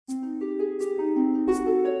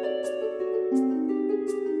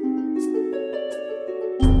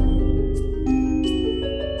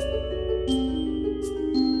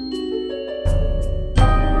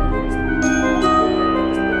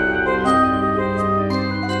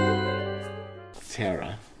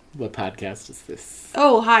What podcast is this?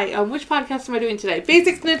 Oh, hi. Which podcast am I doing today?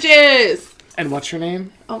 Basic Snitches! And what's your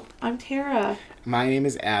name? Oh, I'm Tara. My name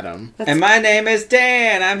is Adam. And my name is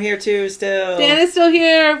Dan. I'm here too still. Dan is still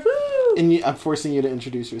here. Woo! And I'm forcing you to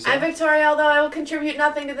introduce yourself. I'm Victoria, although I will contribute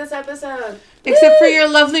nothing to this episode. Except for your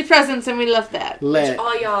lovely presence, and we love that. Which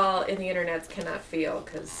all y'all in the internets cannot feel,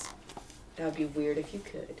 because that would be weird if you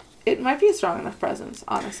could. It might be a strong enough presence,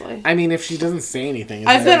 honestly. I mean, if she doesn't say anything...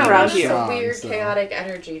 I've been around you. It's a weird, chaotic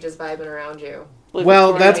energy just vibing around you.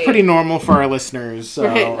 Well, that's pretty normal for our listeners, so...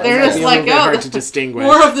 Right. They're just like, oh, hard to distinguish.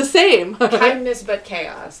 More of the same. Kindness but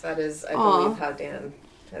chaos. That is, I believe, how Dan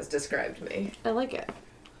has described me. I like it.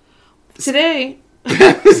 Today...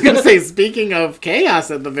 I was going to say, speaking of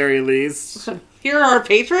chaos at the very least... Here are our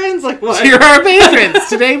patrons? Like what? Here are our patrons!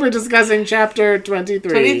 Today we're discussing chapter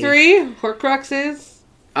 23. 23? Horcruxes?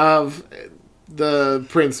 Of the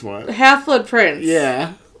prince one. Half-Blood Prince.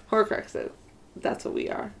 Yeah. Horcruxes. That's what we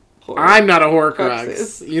are. I'm not a Horcrux.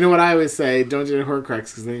 Horcruxes. You know what I always say? Don't do a Horcrux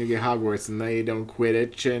because then you get Hogwarts and then you don't quit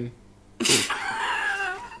itching.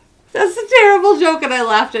 That's a terrible joke and I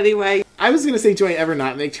laughed anyway. I was going to say, do I ever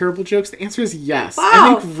not make terrible jokes? The answer is yes. Wow.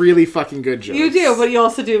 I make really fucking good jokes. You do, but you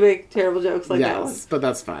also do make terrible jokes like that one. Yes, but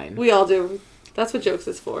that's fine. We all do. That's what jokes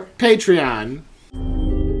is for. Patreon.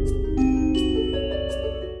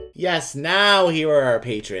 Yes, now here are our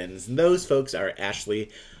patrons. And those folks are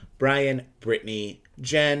Ashley, Brian, Brittany,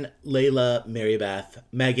 Jen, Layla, Marybeth,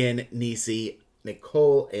 Megan, Nisi,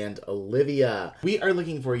 Nicole, and Olivia. We are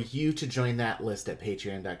looking for you to join that list at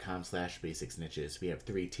patreon.com/basicsnitches. We have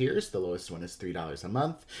 3 tiers. The lowest one is $3 a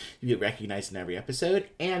month. You get recognized in every episode,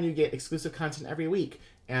 and you get exclusive content every week.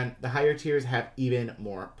 And the higher tiers have even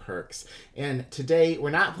more perks. And today, we're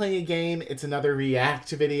not playing a game. It's another react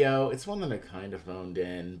video. It's one that I kind of phoned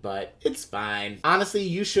in, but it's fine. Honestly,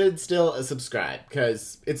 you should still subscribe,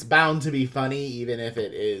 because it's bound to be funny, even if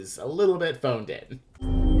it is a little bit phoned in.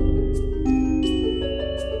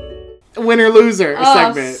 Winner-loser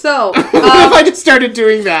segment. So, what if I just started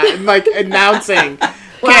doing that and, like, announcing, okay,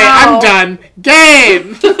 wow. I'm done.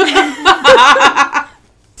 Game!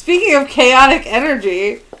 Speaking of chaotic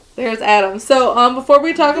energy, there's Adam. So, before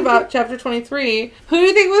we talk about chapter 23, who do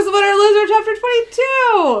you think was the winner or loser of chapter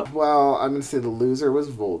 22? Well, I'm going to say the loser was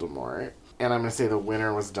Voldemort, and I'm going to say the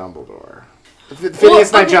winner was Dumbledore.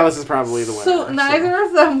 Phineas Nigellus is probably the winner. So, neither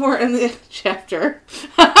of them were in the chapter.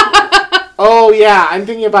 Oh, yeah, I'm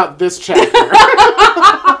thinking about this chapter.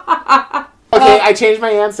 Okay, I changed my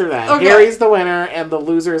answer then. Okay. Harry's the winner, and the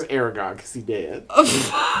loser is Aragog, because he did.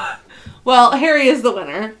 Well, Harry is the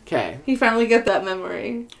winner. Okay. He finally got that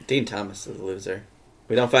memory. Dean Thomas is the loser.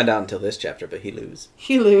 We don't find out until this chapter, but he lose.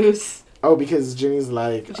 He lose. Oh, because Ginny's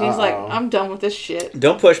like, Ginny's like, I'm done with this shit.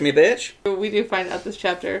 Don't push me, bitch. We do find out this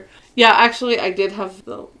chapter. Yeah, actually, I did have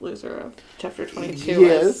the loser of chapter 22.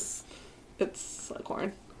 Yes. It's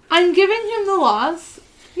Slughorn. I'm giving him the loss.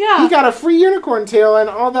 Yeah. He got a free unicorn tail and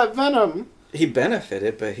all that venom. He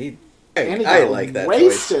benefited, but And he I got like that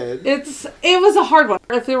wasted. choice. It was a hard one.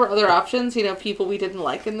 If there were other options, people we didn't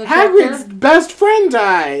like in the Hagrid's chapter. best friend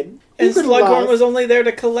died. And Slughorn was only there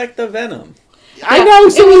to collect the venom. I know,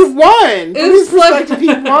 so he won. From his perspective, he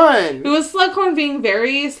won. It was Slughorn being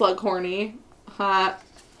very Slughorny. Hot.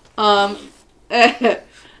 And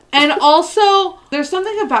also, there's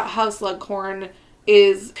something about how Slughorn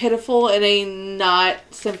is pitiful in a not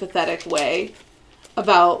sympathetic way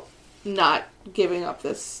about not giving up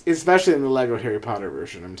this. Especially in the Lego Harry Potter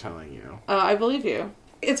version, I'm telling you. I believe you.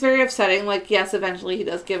 It's very upsetting. Like, yes, eventually he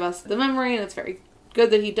does give us the memory, and it's very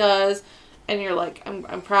good that he does. And you're like,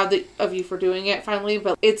 I'm proud of you for doing it, finally.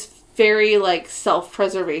 But it's very, like,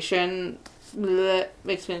 self-preservation. Blech,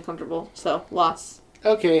 makes me uncomfortable. So, loss.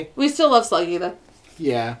 Okay. We still love Sluggy, though.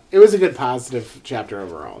 Yeah. It was a good positive chapter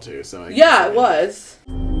overall, too. So Yeah, it was.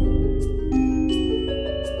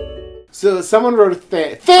 So, someone wrote a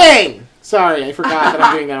thing! Sorry, I forgot that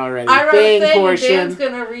I'm doing that already. I wrote a thing, portion. and Dan's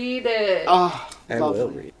gonna read it. Oh, I will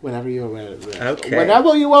read. Whenever you are ready. Okay.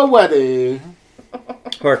 Whenever you are ready.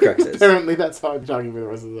 Horcruxes. Apparently that's how I'm talking for the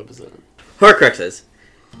rest of the episode. Horcruxes.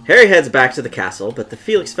 Harry heads back to the castle, but the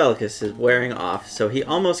Felix Felicus is wearing off, so he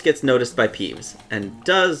almost gets noticed by Peeves, and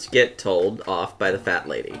does get told off by the fat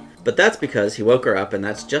lady. But that's because he woke her up, and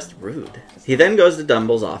that's just rude. He then goes to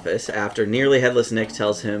Dumble's office after nearly Headless Nick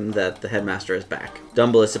tells him that the headmaster is back.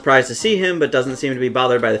 Dumble is surprised to see him, but doesn't seem to be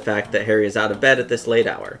bothered by the fact that Harry is out of bed at this late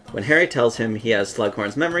hour. When Harry tells him he has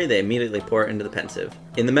Slughorn's memory, they immediately pour into the pensive.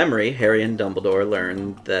 In the memory, Harry and Dumbledore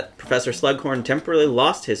learn that Professor Slughorn temporarily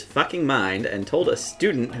lost his fucking mind and told a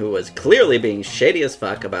student who was clearly being shady as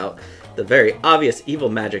fuck about the very obvious evil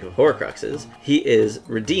magic of Horcruxes, he is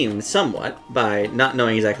redeemed somewhat by not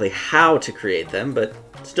knowing exactly how to create them, but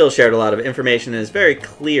still shared a lot of information and is very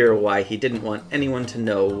clear why he didn't want anyone to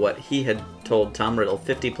know what he had told Tom Riddle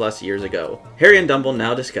 50 plus years ago. Harry and Dumble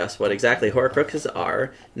now discuss what exactly Horcruxes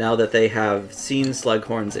are, now that they have seen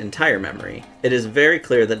Slughorn's entire memory. It is very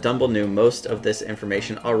clear that Dumble knew most of this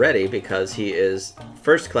information already because he is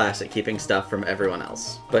first class at keeping stuff from everyone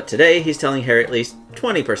else. But today he's telling Harry at least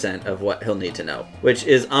 20% of what he'll need to know, which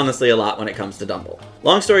is honestly a lot when it comes to Dumble.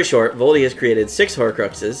 Long story short, Voldy has created 6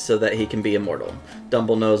 Horcruxes so that he can be immortal.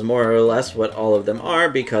 Dumble knows more or less what all of them are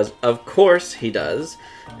because of course he does.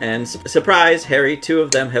 And surprise, Harry, 2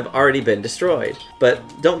 of them have already been destroyed. But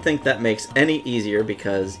don't think that makes any easier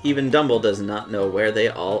because even Dumble does not know where they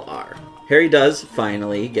all are. Harry does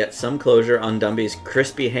finally get some closure on Dumby's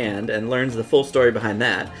crispy hand and learns the full story behind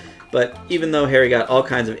that. But even though Harry got all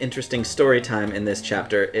kinds of interesting story time in this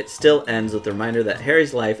chapter, it still ends with the reminder that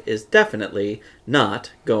Harry's life is definitely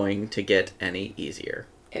not going to get any easier.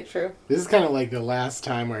 It's true. This is kind of like the last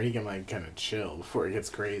time where he can, like, kind of chill before it gets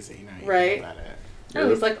crazy. Now you Right. think about it. Oh,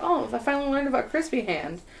 he's like, oh, I finally learned about Crispy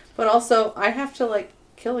Hand. But also, I have to, like,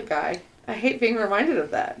 kill a guy. I hate being reminded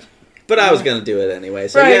of that. But I was going to do it anyway,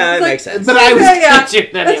 so Right, yeah, it it's like- makes sense. But I was Yeah, catching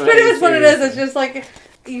it That's anyway. pretty much what it is. seriously. It's just like,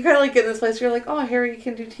 you kind of like get in this place where you're like, oh, Harry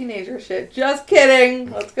can do teenager shit. Just kidding.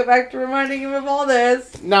 Let's go back to reminding him of all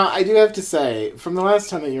this. Now, I do have to say, from the last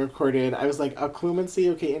time that you recorded, I was like, occlumency,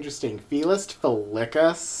 okay, interesting. Felist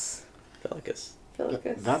Felicus. Felicus.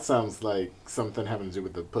 That sounds like something having to do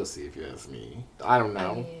with the pussy, if you ask me. I don't I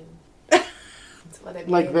know. mean, that's what it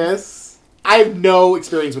Like means. this? I have no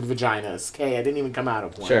experience with vaginas, okay? I didn't even come out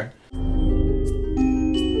of one. Sure.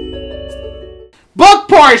 Book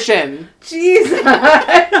portion! Jesus.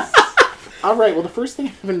 Alright, well, the first thing I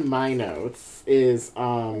have in my notes is,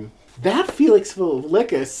 that Felix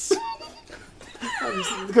Felicus.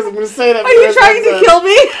 Because I'm going to say that. Are you trying to kill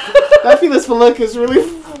me? That Felix Felicus really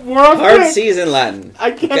wore off Hard quick. C's in Latin.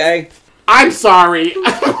 I can't. Okay? I'm sorry.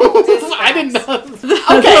 I didn't know.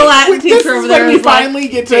 The Latin this teacher is over there when we is like, finally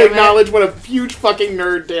get to "Damn it." acknowledge what a huge fucking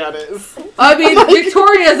nerd Dan is. I mean,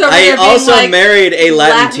 Victoria's over I there also being like, married a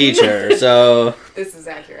Latin Latin. teacher, so... This is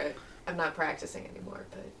accurate. I'm not practicing anymore,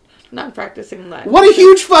 but not practicing that. What a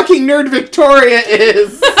huge fucking nerd Victoria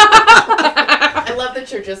is. I love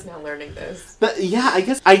that you're just now learning this. But, yeah, I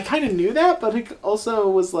guess I kind of knew that, but it also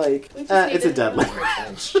was like, We just it's a needed dead more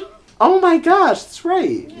language. research. Oh my gosh, that's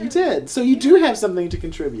right. You did. So you do have something to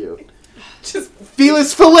contribute. Just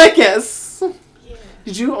Felix Felicus. yeah.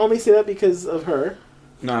 Did you only say that because of her?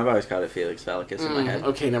 No, I've always called it Felix Felicus in my head.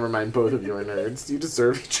 Okay, never mind. Both of you are nerds. You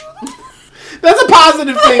deserve each other. That's a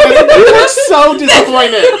positive thing. You were so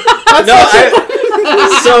disappointed.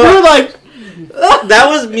 That's You're like, That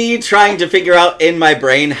was me trying to figure out in my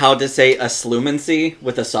brain how to say asslumency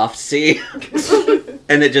with a soft C.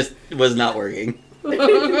 And it just was not working.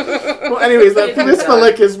 well, anyways, that Felix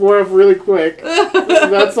Felicus wore off really quick.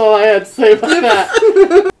 That's all I had to say about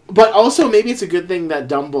that. But also, maybe it's a good thing that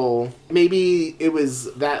Dumble, maybe it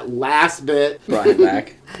was that last bit. Brought him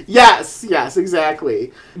back. Yes,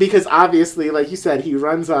 exactly. Because obviously, like you said, he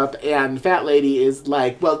runs up and Fat Lady is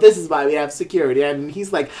like, well, this is why we have security. And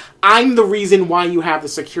he's like, I'm the reason why you have the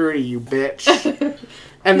security, you bitch.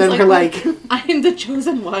 And He's then her like... I am the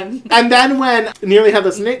chosen one. And then when Nearly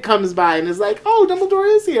Headless Nick comes by and is like, oh,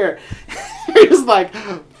 Dumbledore is here. He's like,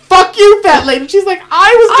 fuck you, Fat Lady. She's like,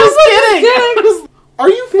 I was just kidding. Are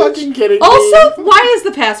you fucking kidding me? Also, why is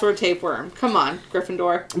the password Tapeworm? Come on,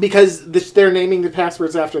 Gryffindor. Because they're naming the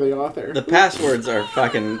passwords after the author. The passwords are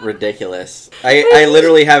fucking ridiculous. I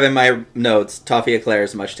literally have in my notes, Toffee Eclair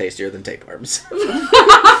is much tastier than tapeworms.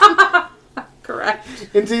 Correct.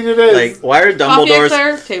 Indeed it is. Like, why are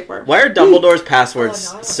Dumbledore's... Tapeworm. Why are Dumbledore's passwords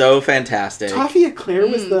Oh, no. so fantastic? Toffee Eclair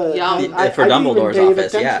was the... yum. For didn't even Dumbledore's pay office,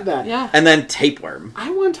 attention yeah. to that. Yeah. And then tapeworm.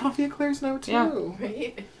 I want Toffee Eclair's note too. Yeah.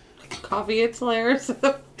 Right? Coffee it's layers.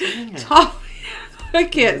 Toffee. I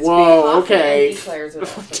can't speak. Whoa, okay. Declares it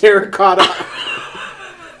all. Terracotta.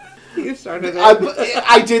 You started it.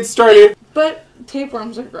 I did start it. But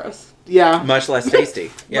tapeworms are gross. Yeah. Much less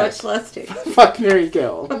tasty. Yes. Much less tasty. Fuck, Mary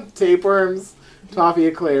Kill. Tapeworms, Toffee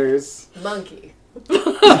Eclairs, Monkey.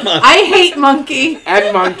 I hate monkey.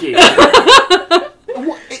 and Monkey.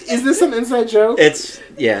 Is this an inside joke?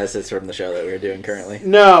 Yes, it's from the show that we're doing currently.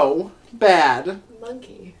 No. Bad.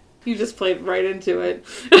 Monkey. You just played right into it.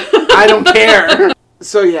 I don't care.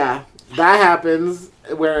 So yeah, that happens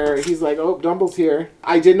where he's like, oh, Dumble's here.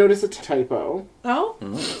 I did notice a typo. Oh?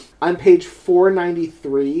 On page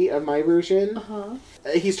 493 of my version, Uh-huh.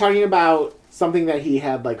 he's talking about something that he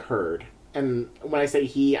had, like, heard. And when I say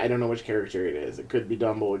he, I don't know which character it is. It could be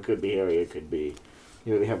Dumble, it could be Harry, it could be,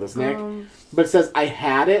 the Headless Nick. But it says, I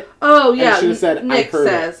had it. Oh, yeah. And it should have said, Nick I heard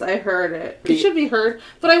says, it. I heard it. It should be heard.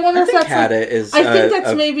 But I wonder if that's had it is I think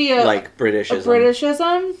that's maybe a Britishism. A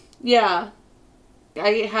Britishism? Yeah.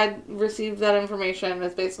 I had received that information.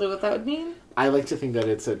 That's basically what that would mean. I like to think that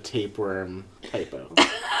it's a tapeworm typo.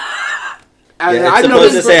 It's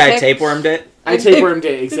supposed to say I tapewormed it. I tapewormed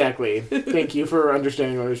it, exactly. Thank you for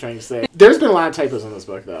understanding what I was trying to say. There's been a lot of typos in this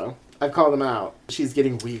book, though. I've called them out. She's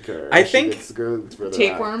getting weaker. I think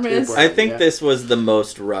Tapeworm is. I think this was the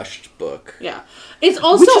most rushed book. Yeah. It's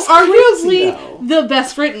also arguably the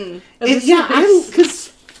best written.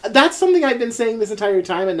 Because that's something I've been saying this entire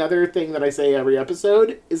time. Another thing that I say every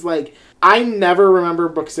episode is, like, I never remember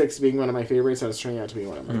book 6 being one of my favorites, and it's turning out to be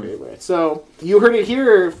one of my favorites. So, you heard it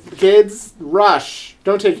here, kids. Rush.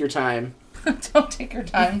 Don't take your time. Don't take your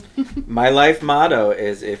time. My life motto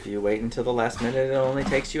is, if you wait until the last minute, it only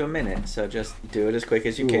takes you a minute. So just do it as quick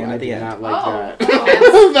as you can at the end. I do not like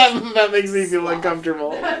that. That makes me feel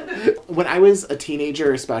uncomfortable. When I was a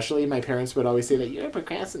teenager especially, my parents would always say that you're a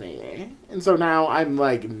procrastinator. And so now I'm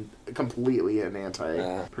like completely an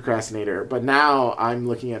anti-procrastinator. But now I'm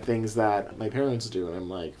looking at things that my parents do and I'm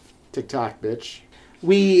like, TikTok, bitch.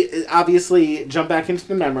 We obviously jump back into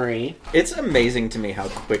the memory. It's amazing to me how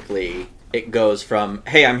quickly it goes from,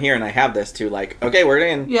 hey, I'm here and I have this, to like, okay, we're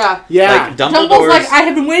in. Yeah. Yeah. Like, Dumbledore's like, I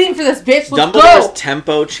have been waiting for this, bitch. Let's Dumbledore's go.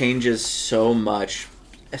 tempo changes so much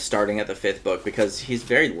starting at the 5th book because he's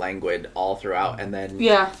very languid all throughout. And then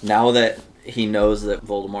now that he knows that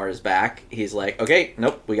Voldemort is back, he's like, okay,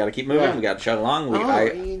 nope, we got to keep moving. Yeah. We got to chug along.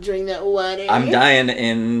 You drink that water. I'm dying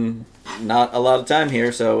in not a lot of time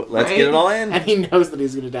here, so let's get it all in. And he knows that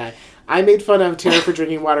he's going to die. I made fun of Tara for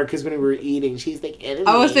drinking water because when we were eating, she's like,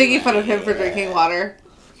 I was making fun of him for drinking water.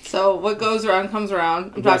 So what goes around comes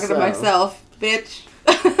around. I'm talking to myself, bitch.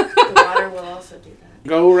 The water will also do that.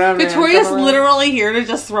 Go around. Victoria's literally here to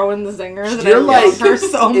just throw in the zingers, and You're I love her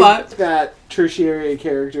so much. That tertiary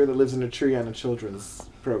character that lives in a tree on a children's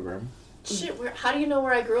program. Shit, how do you know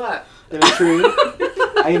where I grew up? In a tree?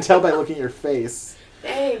 I can tell by looking at your face.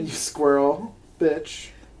 Dang. You squirrel, bitch.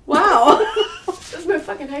 Wow. That's my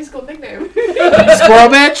fucking high school nickname. Squirrel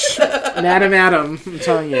bitch? Madam Adam, I'm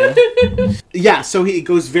telling you. Yeah, so he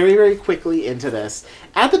goes very, very quickly into this.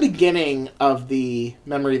 At the beginning of the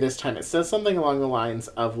memory this time, it says something along the lines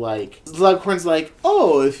of, like, Slughorn's like,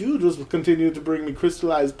 oh, if you just continue to bring me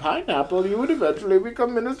crystallized pineapple, you would eventually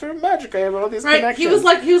become Minister of Magic. I have all these connections. He was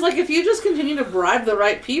like, if you just continue to bribe the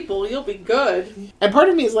right people, you'll be good. And part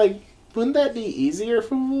of me is like, wouldn't that be easier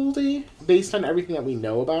for Voldy, based on everything that we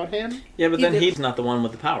know about him? Yeah, but then he's not the one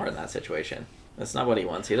with the power in that situation. That's not what he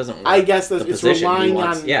wants. He doesn't want I guess that's, the it's position. relying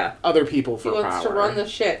wants, on other people for power. He wants to run the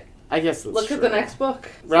shit. I guess that's Look true. at the next book.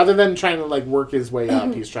 Rather than trying to, like, work his way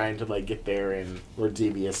up, he's trying to, like, get there in more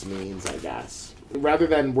devious means, I guess. Rather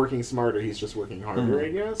than working smarter, he's just working harder, I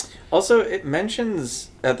guess. Also, it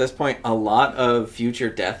mentions, at this point, a lot of future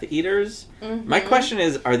Death Eaters. Mm-hmm. My question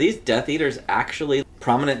is, are these Death Eaters actually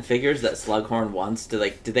prominent figures that Slughorn wants? Do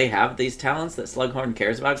they have these talents that Slughorn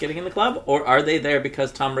cares about getting in the club? Or are they there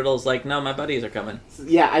because Tom Riddle's like, no, my buddies are coming?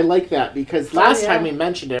 Yeah, I like that, because last time we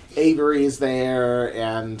mentioned it, Avery's there,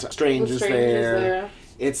 and Strange is there.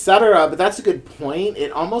 Etc. But that's a good point.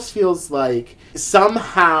 It almost feels like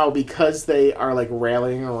somehow, because they are like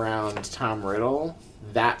rallying around Tom Riddle,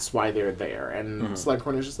 that's why they're there. And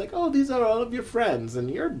Slughorn is just like, oh, these are all of your friends,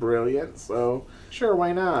 and you're brilliant, so sure,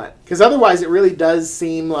 why not? Because otherwise, it really does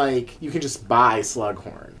seem like you can just buy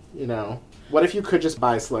Slughorn, you know? What if you could just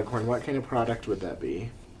buy Slughorn? What kind of product would that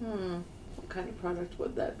be? What kind of product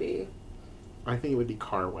would that be? I think it would be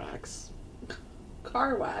car wax.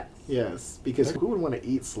 Car wax? Yes, because who would want to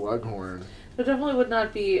eat Slughorn? It definitely would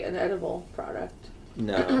not be an edible product.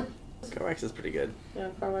 No. Car wax is pretty good. Yeah,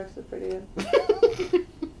 car wax is pretty good.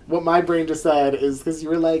 What my brain just said is, because you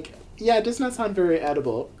were like, yeah, it does not sound very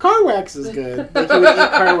edible. Car wax is good. Like, you would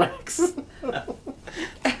eat car wax.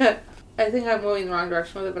 I think I'm going the wrong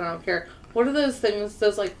direction with it, but I don't care. What are those things,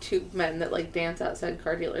 those, like, tube men that, like, dance outside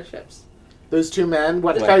car dealerships? Those two men?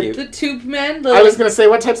 What the tube men? I was going to say,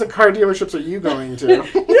 what types of car dealerships are you going to? You know what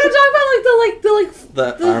I'm talking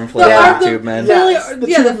about? The arm flailing tube men.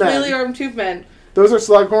 The flailing arm tube men. Those are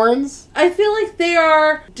Slughorns? I feel like they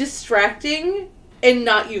are distracting and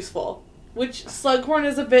not useful. Which Slughorn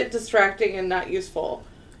is a bit distracting and not useful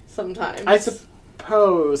sometimes. I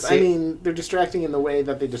suppose. I mean, they're distracting in the way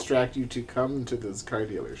that they distract you to come to this car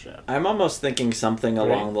dealership. I'm almost thinking something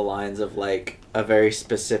along the lines of, like, a very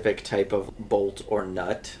specific type of bolt or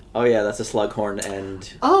nut. Oh, yeah, that's a Slughorn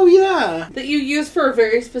end. Oh, yeah. That you use for a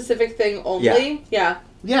very specific thing only? Yeah.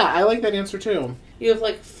 Yeah, I like that answer too. You have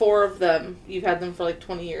like 4 of them. You've had them for like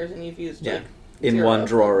 20 years and you've used like in 0 one of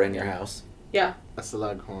drawer them. in your house. Yeah. A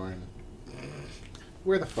slughorn.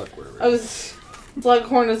 Where the fuck were we? I was...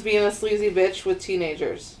 Slughorn is being a sleazy bitch with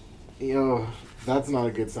teenagers. Yo, that's not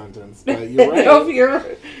a good sentence, but you're right. No, you're...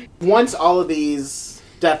 Once all of these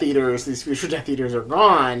Death Eaters, these future Death Eaters are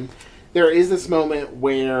gone, there is this moment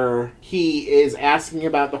where he is asking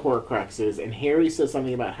about the Horcruxes, and Harry says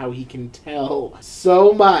something about how he can tell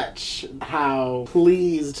so much how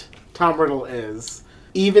pleased Tom Riddle is,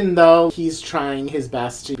 even though he's trying his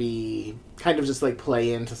best to be kind of just like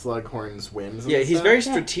play into Slughorn's whims. And Yeah, he's stuff. very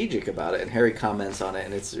strategic about it, and Harry comments on it,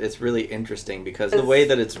 and it's really interesting because the way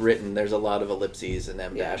that it's written, there's a lot of ellipses and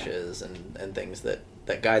em dashes and things that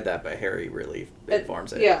guide that, but Harry really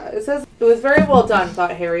informs it. Yeah, it says, it was very well done,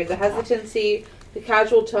 thought Harry. The hesitancy, the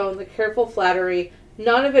casual tone, the careful flattery,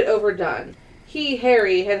 none of it overdone. He,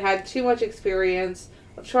 Harry, had had too much experience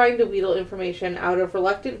of trying to wheedle information out of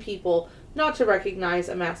reluctant people not to recognize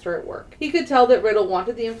a master at work. He could tell that Riddle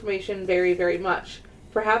wanted the information very, very much.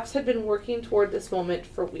 Perhaps had been working toward this moment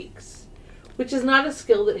for weeks. Which is not a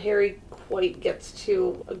skill that Harry quite gets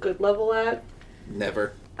to a good level at.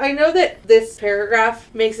 Never. I know that this paragraph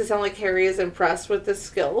makes it sound like Harry is impressed with this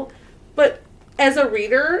skill, but as a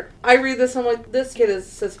reader, I read this and I'm like, this kid is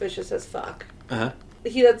suspicious as fuck. Uh-huh.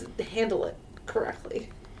 He doesn't handle it correctly.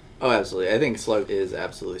 Oh, absolutely. I think Slug is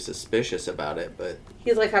absolutely suspicious about it, but...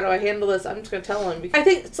 He's like, how do I handle this? I'm just going to tell him. I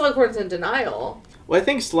think Slughorn's in denial. Well, I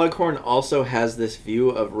think Slughorn also has this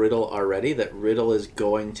view of Riddle already, that Riddle is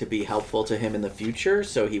going to be helpful to him in the future,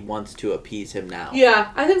 so he wants to appease him now.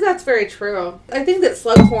 Yeah, I think that's very true. I think that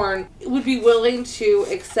Slughorn would be willing to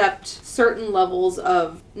accept certain levels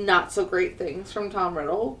of not-so-great things from Tom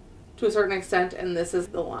Riddle, to a certain extent, and this is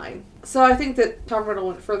the line. So I think that Tom Riddle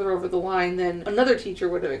went further over the line than another teacher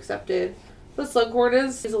would have accepted. But Slughorn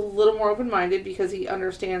is a little more open-minded because he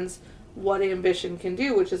understands what ambition can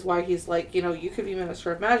do, which is why he's like, you know, you could be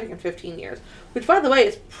Minister of Magic in 15 years. Which, by the way,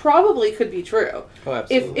 is probably could be true. Oh,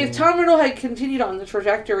 absolutely. If Tom Riddle had continued on the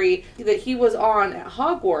trajectory that he was on at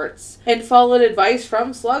Hogwarts and followed advice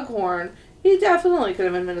from Slughorn, he definitely could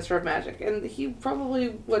have been Minister of Magic. And he probably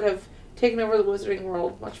would have taken over the wizarding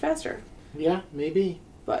world much faster. Yeah, maybe.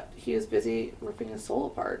 But he was busy ripping his soul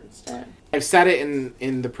apart instead. I've said it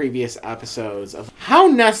in the previous episodes of how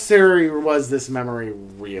necessary was this memory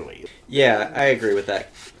really? Yeah, I agree with that.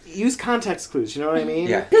 Use context clues, you know what I mean?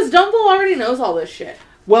 Yeah. Because Dumbledore already knows all this shit.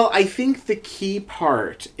 Well, I think the key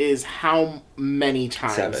part is how many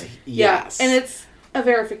times. 7. Yes. Yeah, and it's a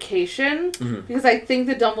verification, because I think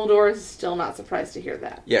that Dumbledore is still not surprised to hear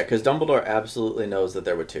that. Yeah, because Dumbledore absolutely knows that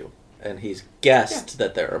there were 2. And he's guessed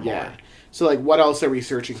that there are more. Yeah. So, like, what else are we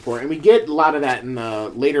searching for? And we get a lot of that in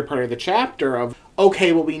the later part of the chapter of,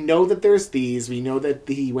 okay, well, we know that there's these. We know that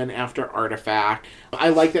he went after Artifact. I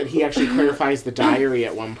like that he actually clarifies the diary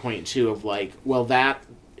at one point, too, of, like, well, that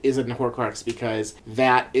isn't a Horcrux because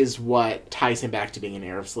that is what ties him back to being an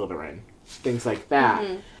heir of Slytherin. Things like that.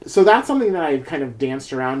 So that's something that I've kind of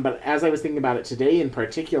danced around, but as I was thinking about it today in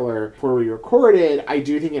particular, before we recorded, I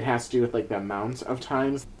do think it has to do with, like, the amount of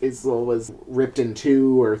times Isla was ripped in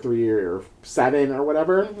 2 or 3 or 7 or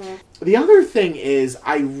whatever. The other thing is,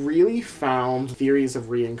 I really found theories of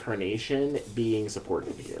reincarnation being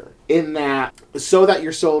supported here. In that, so that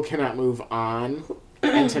your soul cannot move on,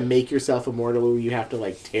 and to make yourself immortal, you have to,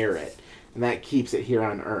 like, tear it. And that keeps it here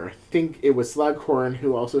on Earth. I think it was Slughorn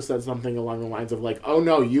who also said something along the lines of like, oh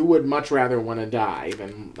no, you would much rather want to die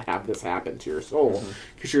than have this happen to your soul.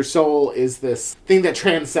 Because your soul is this thing that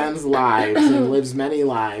transcends lives and lives many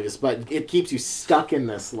lives, but it keeps you stuck in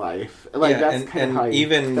this life. Like, that's kind of how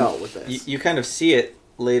I felt with this. You kind of see it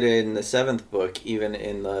later in the 7th book, even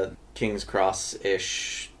in the King's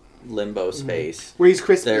Cross-ish limbo space. Where he's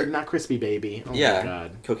crispy, not crispy baby. Oh my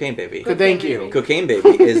god. Cocaine baby. Thank you. Cocaine baby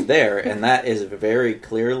is there, and that is very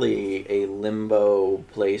clearly a limbo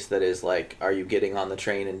place that is like, are you getting on the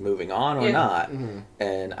train and moving on or not?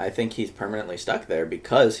 And I think he's permanently stuck there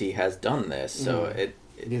because he has done this, so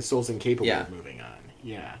his soul's incapable of moving on.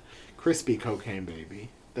 Yeah. Crispy cocaine baby.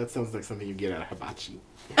 That sounds like something you get at hibachi.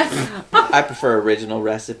 I prefer original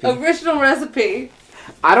recipe. Original recipe.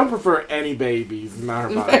 I don't prefer any babies in my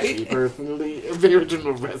hibachi, personally. The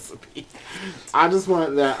original recipe. I just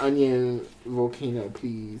want that onion volcano,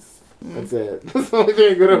 please. That's it. That's the only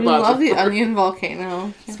thing I good about it. I love the onion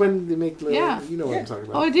volcano. It's when they make the... You know what I'm talking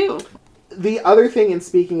about. Oh, I do. The other thing, in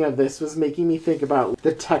speaking of this, was making me think about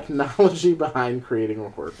the technology behind creating a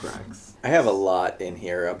Horcrux. I have a lot in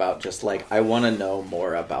here about just like, I want to know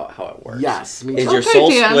more about how it works. Yes, me Is too. your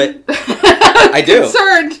soul split? I do.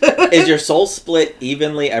 concerned. Is your soul split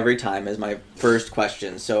evenly every time is my first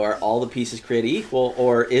question. So are all the pieces created equal,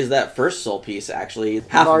 or is that first soul piece actually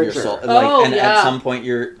half Larger. of your soul? Oh, and yeah. at some point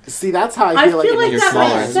you're... See, that's how I I feel feel it like makes that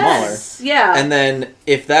smaller makes and sense. Yeah. And then,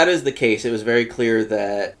 if that is the case, it was very clear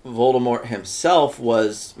that Voldemort himself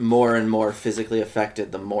was more and more physically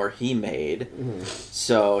affected the more he made. Mhm.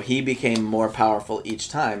 So he became more powerful each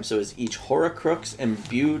time. So is each Horcrux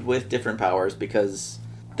imbued with different powers? Because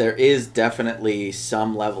there is definitely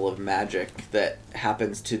some level of magic that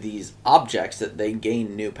happens to these objects that they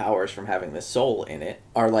gain new powers from having the soul in it.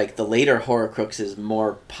 Are like the later Horcruxes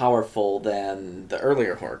more powerful than the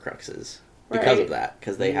earlier Horcruxes because Right. of that?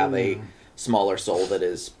 Because they have a smaller soul that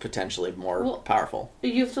is potentially more powerful.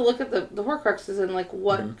 You have to look at the Horcruxes and like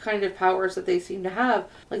what kind of powers that they seem to have.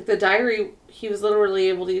 Like the diary, he was literally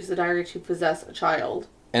able to use the diary to possess a child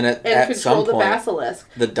And at control some the point, basilisk.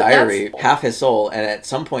 the But diary, that's- half his soul, and at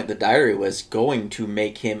some point the diary was going to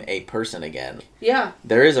make him a person again. Yeah.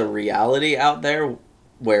 There is a reality out there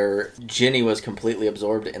where Ginny was completely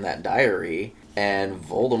absorbed in that diary, and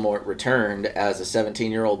Voldemort returned as a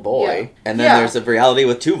 17-year-old boy. Yeah. And then Yeah. there's a reality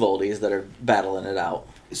with two Voldies that are battling it out.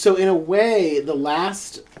 So in a way, the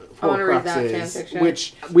last I wanna read that Horcruxes, fanfiction.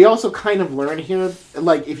 which we also kind of learn here,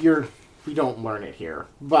 like we don't learn it here,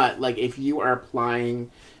 but like if you are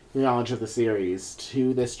applying your knowledge of the series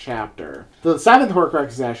to this chapter, the seventh Horcrux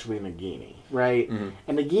is actually Nagini, right? Mm-hmm.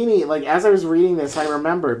 And Nagini, like as I was reading this, I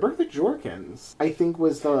remembered Bertha Jorkins, I think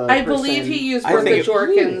was the I believe he used I Bertha think it-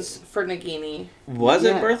 Jorkins for Nagini. Was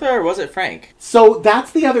Yeah. it Bertha or was it Frank? So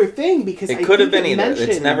that's the other thing, because It I could have think been it either. It's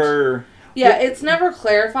mentioned- never... Yeah, it's never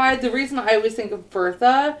clarified. The reason I always think of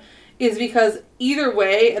Bertha is because either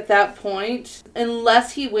way, at that point,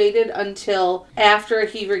 unless he waited until after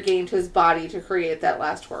he regained his body to create that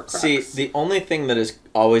last Horcrux. See, the only thing that has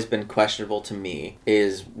always been questionable to me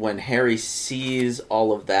is when Harry sees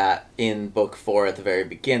all of that in Book 4 at the very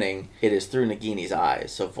beginning, it is through Nagini's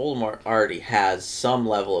eyes. So Voldemort already has some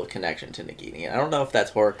level of connection to Nagini. And I don't know if that's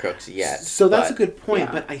Horcrux yet. So that's a but- good point,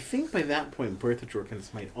 yeah. but I think by that point, Bertha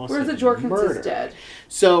Jorkins might also Bertha be Jorkins murdered. is dead.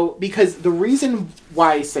 So, because the reason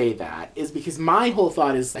why I say that is because my whole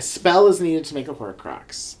thought is a spell is needed to make a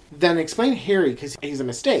Horcrux. Then explain Harry, because he's a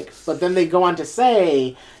mistake. But then they go on to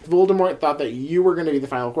say, Voldemort thought that you were going to be the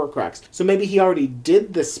final Horcrux. So maybe he already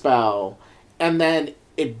did the spell, and then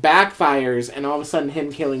it backfires, and all of a sudden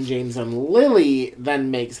him killing James and Lily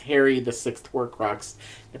then makes Harry the sixth Horcrux.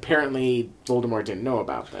 Apparently, Voldemort didn't know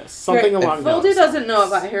about this. Something Right. along Voldy those doesn't know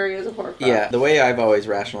lines. about Harry as a Horcrux. Yeah, the way I've always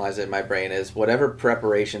rationalized it in my brain is whatever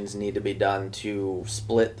preparations need to be done to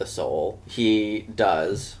split the soul, he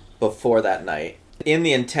does before that night. In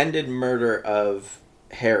the intended murder of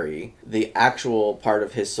Harry, the actual part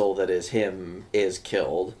of his soul that is him is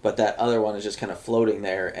killed, but that other one is just kind of floating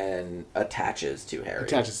there and attaches to Harry.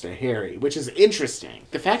 Attaches to Harry, which is interesting.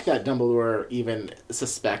 The fact that Dumbledore even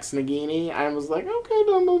suspects Nagini, I was like, okay,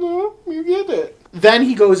 Dumbledore, you get it. Then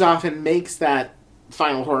he goes off and makes that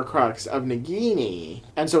final Horcrux of Nagini,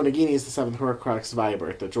 and so Nagini is the seventh Horcrux via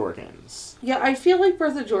Bertha Jorkins. Yeah, I feel like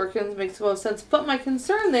Bertha Jorkins makes the most sense, but my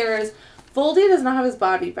concern there is Voldy does not have his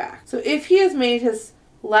body back. So if he has made his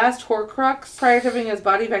last Horcrux prior to having his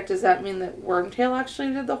body back, does that mean that Wormtail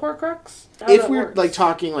actually did the Horcrux? How If that we're works? like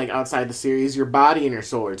talking like outside the series, your body and your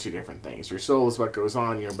soul are two different things. Your soul is what goes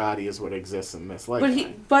on, your body is what exists in this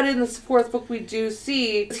lifetime. But in this fourth book, we do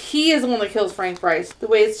see he is the one that kills Frank Bryce. The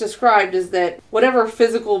way it's described is that whatever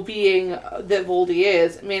physical being that Voldy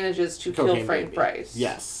is manages to kill Cocaine Frank baby. Bryce.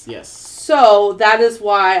 Yes, yes. So that is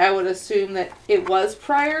why I would assume that it was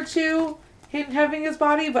prior to him having his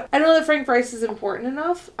body. But I don't know that Frank Bryce is important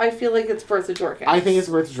enough. I feel like it's Bertha Jorkins. I think it's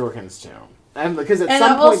Bertha Jorkins too. And because at And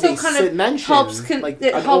some it point also they kind of mention helps like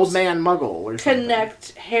it an helps old man muggle or something.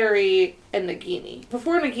 connect Harry and Nagini.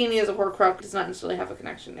 Before Nagini as a Horcrux does not necessarily have a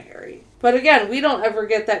connection to Harry. But again, we don't ever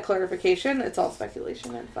get that clarification. It's all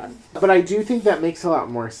speculation and fun. But I do think that makes a lot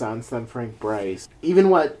more sense than Frank Bryce. Even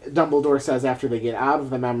what Dumbledore says after they get out of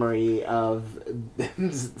the memory of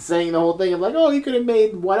saying the whole thing of like, oh, he could have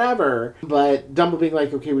made whatever. But Dumbledore being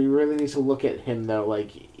like, okay, we really need to look at him though.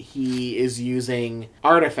 Like, he is using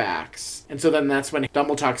artifacts. And so then that's when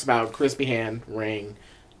Dumbledore talks about crispy hand, ring,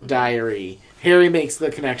 diary. Harry makes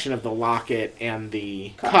the connection of the locket and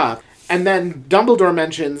the cup. And then Dumbledore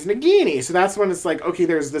mentions Nagini. So that's when it's like, okay,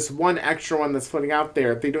 there's this one extra one that's floating out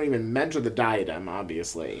there. They don't even mention the diadem,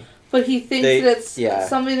 obviously. But he thinks that it's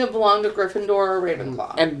something that belonged to Gryffindor or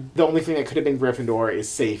Ravenclaw. And the only thing that could have been Gryffindor is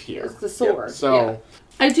safe here. It's the sword. Yep. So yeah.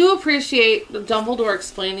 I do appreciate Dumbledore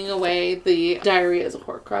explaining away the diary as a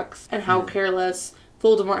Horcrux and how careless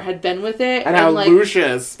Voldemort had been with it. And how like,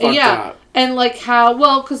 Lucius fucked up. And like how,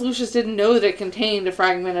 well, because Lucius didn't know that it contained a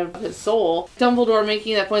fragment of his soul. Dumbledore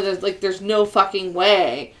making that point that, like, there's no fucking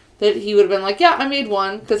way that he would have been like, yeah, I made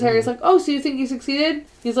one. Because Harry's like, oh, so you think you succeeded?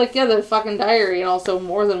 He's like, yeah, the fucking diary, and also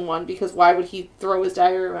more than one, because why would he throw his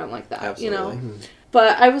diary around like that? Absolutely. You know? Mm-hmm.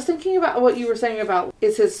 But I was thinking about what you were saying about,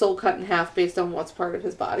 is his soul cut in half based on what's part of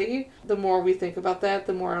his body? The more we think about that,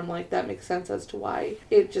 the more I'm like, that makes sense as to why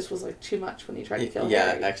it just was, like, too much when he tried to kill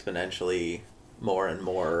Harry. Yeah, exponentially more and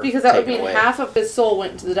more. Because that would mean away. half of his soul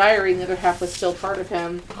went into the diary and the other half was still part of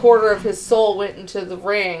him. A quarter of his soul went into the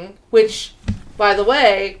ring, which, by the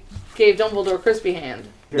way, gave Dumbledore Crispy Hand.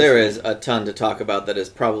 There is a ton to talk about that is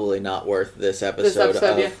probably not worth this episode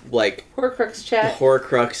of, like, Horcrux chat.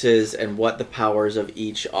 Horcruxes and what the powers of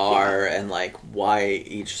each are and, like, why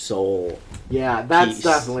each soul. Yeah, that's piece.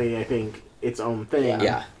 definitely, I think, its own thing.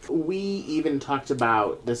 Yeah. We even talked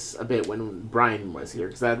about this a bit when Brian was here,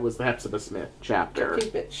 because that was the Hepzibah Smith chapter. Okay,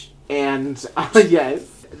 bitch. And,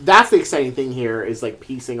 yes, that's the exciting thing here, is, like,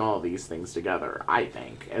 piecing all these things together, I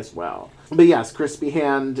think, as well. But yes, Crispy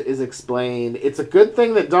Hand is explained. It's a good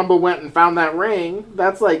thing that Dumbo went and found that ring.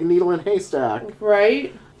 That's like needle in haystack.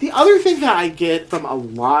 Right? The other thing that I get from a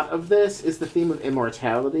lot of this is the theme of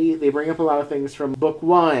immortality. They bring up a lot of things from book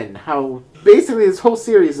 1, how basically this whole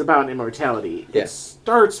series is about immortality. Yeah. It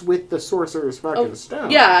starts with the Sorcerer's fucking stone.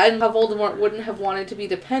 Yeah, and how Voldemort wouldn't have wanted to be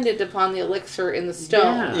dependent upon the elixir in the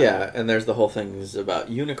stone. Yeah, and there's the whole things about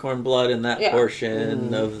unicorn blood in that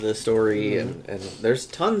portion of the story, and there's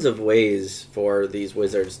tons of ways for these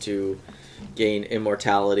wizards to gain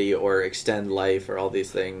immortality or extend life or all these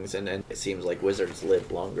things, and it seems like wizards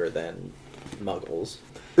live longer than muggles.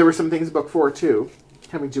 There were some things in book 4 too,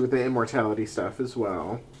 having to do with the immortality stuff as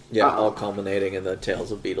well. Yeah, all culminating in the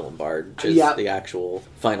Tales of Beetle and Bard, which is the actual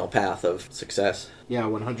final path of success. Yeah,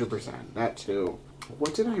 100%. That too.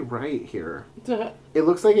 What did I write here? It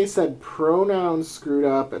looks like I said pronouns screwed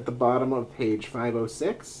up at the bottom of page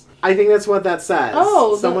 506. I think that's what that says.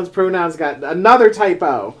 Oh, someone's pronouns got another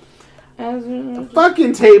typo. A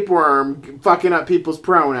fucking tapeworm fucking up people's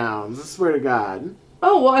pronouns. I swear to God.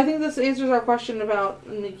 Oh, well, I think this answers our question about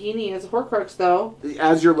Nagini as a Horcrux, though.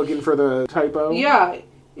 As you're looking for the typo? Yeah.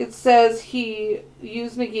 It says he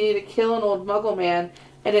used Nagini to kill an old Muggle man,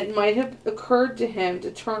 and it might have occurred to him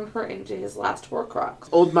to turn her into his last Horcrux.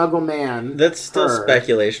 Old Muggle man. That's still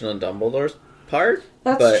speculation on Dumbledore's part.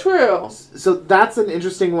 That's true. So that's an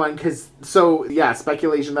interesting one, because,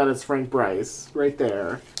 speculation that it's Frank Bryce, right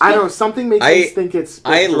there. I don't know, something makes me think it's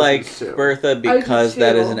I liked Bertha because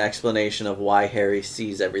that is an too. explanation of why Harry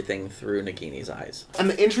sees everything through Nagini's eyes. And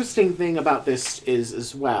the interesting thing about this is,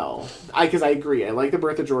 as well, because I agree, I like the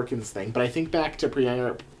Bertha Jorkins thing, but I think back to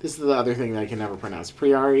Priori, this is the other thing that I can never pronounce,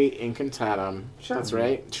 Priori Incantatem. Sure. That's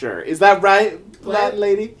right? Sure. Is that right, Latin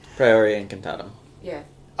lady? Priori Incantatem. Yeah.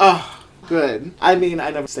 Oh, good. I mean,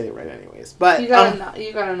 I never say it right anyways, but... You got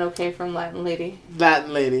an okay from Latin lady.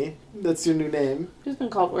 Latin lady. That's your new name. She's been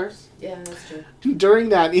called worse. Yeah, that's true. During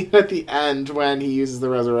that, even at the end, when he uses the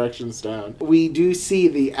Resurrection Stone, we do see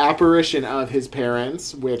the apparition of his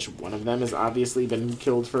parents, which one of them has obviously been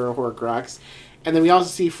killed for a Horcrux. And then we also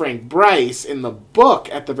see Frank Bryce in the book,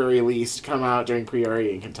 at the very least, come out during Priori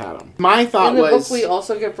Incantatem. My thought was... In the book, we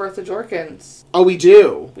also get Bertha Jorkins. Oh, we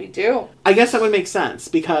do? We do. I guess that would make sense,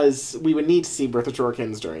 because we would need to see Bertha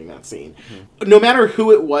Jorkins during that scene. Mm-hmm. No matter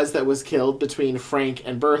who it was that was killed between Frank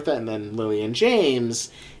and Bertha, and then Lily and James...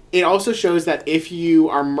 It also shows that if you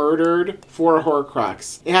are murdered for a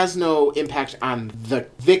Horcrux, it has no impact on the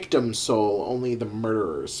victim's soul, only the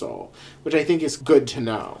murderer's soul, which I think is good to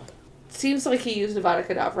know. Seems like he used Avada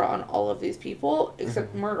Kedavra on all of these people,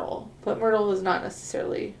 except Myrtle. But Myrtle is not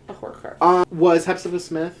necessarily a Horcrux. Was Hepzibah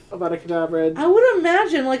Smith Avada Kedavra? I would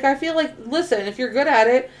imagine, I feel like, listen, if you're good at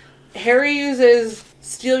it, Harry uses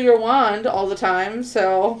Steal Your Wand all the time,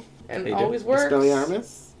 so, and it always works.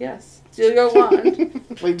 Expelliarmus? Yes. Steal Your Wand.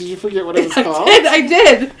 Did you forget what it was called? I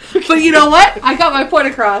did. But you know what? I got my point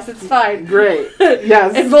across. It's fine. Great.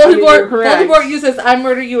 Yes. And Voldemort uses I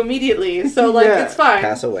murder you immediately. So, it's fine.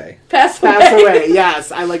 Pass away. Pass away.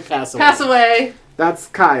 Yes, I like pass away. Pass away. That's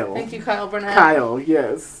Kyle. Thank you, Kyle Burnett. Kyle,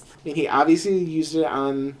 yes. And he obviously used it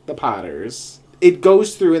on the Potters. It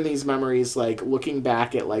goes through in these memories, looking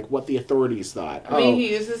back at, what the authorities thought. I mean,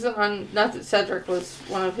 he uses it on... Not that Cedric was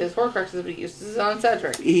one of his Horcruxes, but he uses it on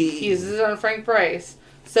Cedric. He uses it on Frank Bryce.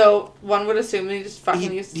 So, one would assume he just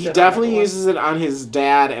fucking uses it He on definitely everyone. uses it on his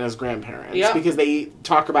dad and his grandparents. Yeah. Because they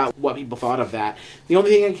talk about what people thought of that. The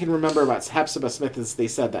only thing I can remember about Hepzibah Smith is they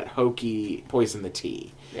said that Hokey poisoned the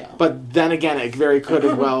tea. Yeah. But then again, it very could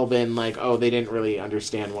have well been they didn't really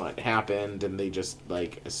understand what happened, and they just,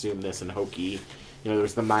 assumed this, and Hokey there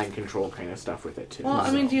was the mind control kind of stuff with it too. Well,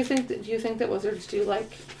 I mean, do you think that wizards do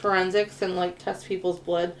like forensics and like test people's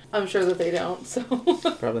blood? I'm sure that they don't. So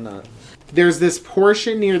Probably not. There's this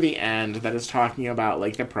portion near the end that is talking about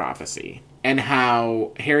like the prophecy and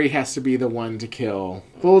how Harry has to be the one to kill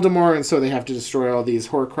Voldemort, and so they have to destroy all these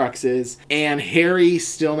Horcruxes, and Harry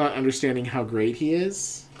still not understanding how great he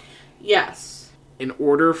is. yes. In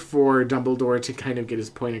order for Dumbledore to kind of get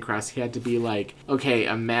his point across, he had to be like, okay,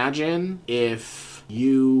 imagine if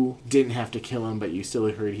you didn't have to kill him, but you still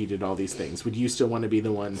heard he did all these things. Would you still want to be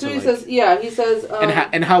the one So to, he says,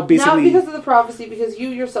 and how basically... not because of the prophecy, because you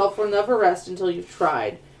yourself will never rest until you've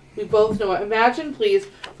tried. We both know it. Imagine, please,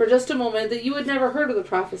 for just a moment, that you had never heard of the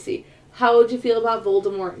prophecy. How would you feel about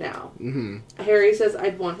Voldemort now? Mm-hmm. Harry says,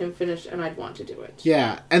 I'd want him finished, and I'd want to do it.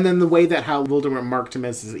 Yeah, and then the way that how Voldemort marked him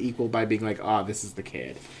as his equal by being like, this is the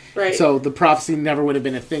kid. Right. So the prophecy never would have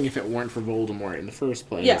been a thing if it weren't for Voldemort in the first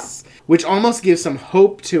place. Yeah. Which almost gives some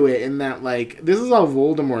hope to it in that, like, this is all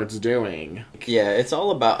Voldemort's doing. Yeah, it's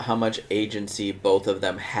all about how much agency both of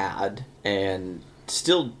them had and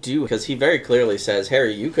still do, because he very clearly says,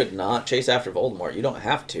 Harry, you could not chase after Voldemort. You don't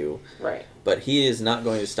have to. Right. But he is not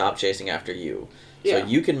going to stop chasing after you. So Yeah.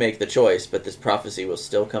 you can make the choice, but this prophecy will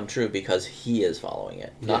still come true because he is following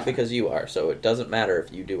it, not because you are. So it doesn't matter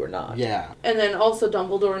if you do or not. Yeah. And then also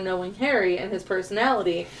Dumbledore knowing Harry and his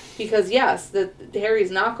personality, because yes, Harry's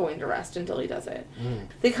not going to rest until he does it.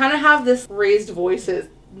 They kind of have this raised voices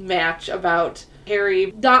match about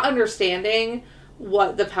Harry not understanding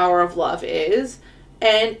what the power of love is,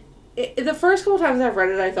 and the first couple times I've read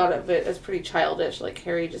it, I thought of it as pretty childish, like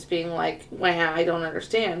Harry just being like, wow, I don't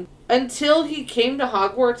understand. Until he came to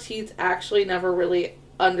Hogwarts, he's actually never really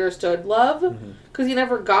understood love, because he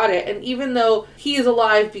never got it. And even though he is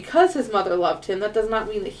alive because his mother loved him, that does not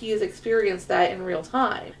mean that he has experienced that in real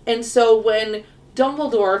time. And so when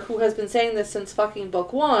Dumbledore, who has been saying this since fucking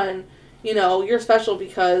book one, you're special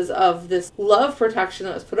because of this love protection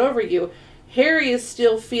that was put over you, Harry is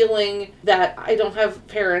still feeling that I don't have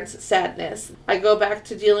parents sadness. I go back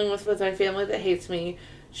to dealing with my family that hates me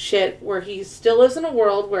shit, where he still lives in a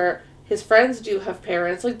world where his friends do have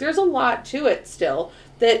parents. Like, there's a lot to it still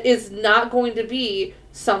that is not going to be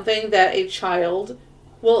something that a child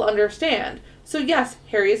will understand. So yes,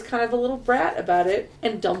 Harry is kind of a little brat about it,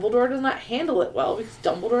 and Dumbledore does not handle it well because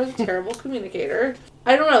Dumbledore is a terrible communicator.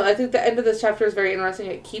 I don't know. I think the end of this chapter is very interesting.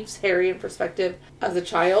 It keeps Harry in perspective as a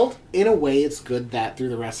child. In a way, it's good that through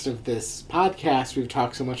the rest of this podcast, we've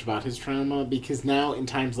talked so much about his trauma, because now in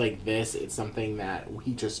times like this, it's something that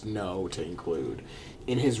we just know to include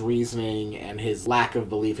in his reasoning and his lack of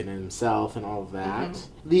belief in himself and all of that.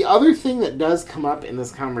 The other thing that does come up in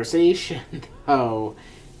this conversation, though,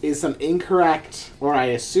 is some incorrect, or I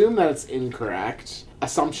assume that it's incorrect,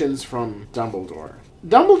 assumptions from Dumbledore.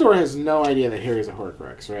 Dumbledore has no idea that Harry's a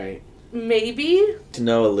Horcrux, right? Maybe.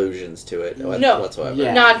 No allusions to it No. whatsoever.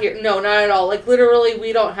 Yeah. Not here. No, not at all. Like, literally,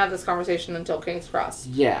 we don't have this conversation until King's Cross.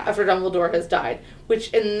 Yeah. After Dumbledore has died.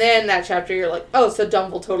 And then that chapter, you're like, oh, so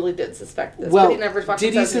Dumbledore totally did suspect this. Well, but he never fucking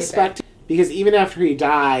did he says suspect? anything. Because even after he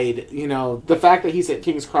died, the fact that he's at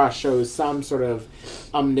King's Cross shows some sort of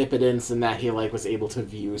omnipotence in that he, was able to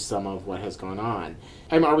view some of what has gone on.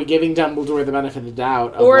 Are we giving Dumbledore the benefit of the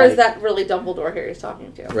doubt? Or is that really Dumbledore Harry's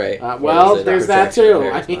talking to? Right. Well, there's that too.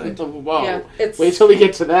 I mean, whoa. Yeah, wait till we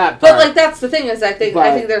get to that part. But, that's the thing, is I think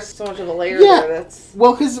there's so much of a layer there that's...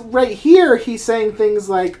 Well, because right here, he's saying things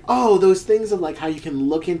like, those things of, how you can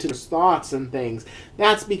look into his thoughts and things.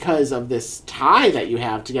 That's because of this tie that you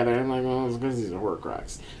have together. And I'm like, it's because he's a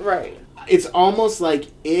Horcrux. Right. It's almost like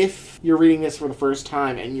if you're reading this for the first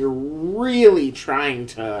time and you're really trying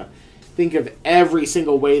to think of every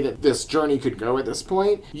single way that this journey could go at this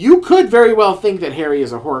point, you could very well think that Harry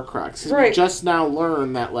is a Horcrux. Right. We just now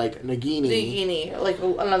learned that, Nagini...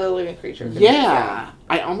 another living creature. Yeah.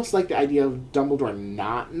 I almost like the idea of Dumbledore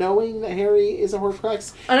not knowing that Harry is a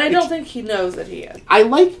Horcrux. And I don't think he knows that he is. I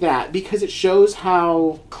like that because it shows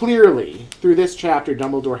how clearly, through this chapter,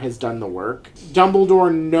 Dumbledore has done the work.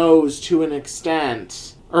 Dumbledore knows to an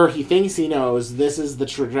extent, or he thinks he knows, this is the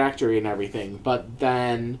trajectory and everything, but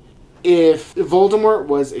then... If Voldemort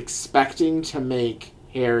was expecting to make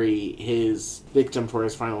Harry his victim for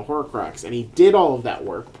his final Horcrux, and he did all of that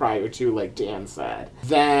work prior to, like Dan said,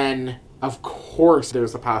 then, of course,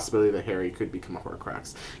 there's a possibility that Harry could become a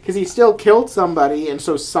Horcrux. Because he still killed somebody, and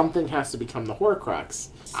so something has to become the Horcrux.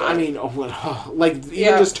 So, I mean,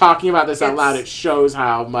 even just talking about this out loud, it shows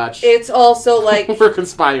how much... It's also, like... we're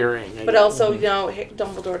conspiring. But also,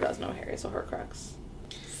 Dumbledore does know Harry's a Horcrux.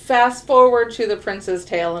 Fast forward to The Prince's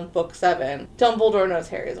Tale in Book 7. Dumbledore knows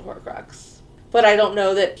Harry is a Horcrux. But I don't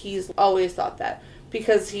know that he's always thought that.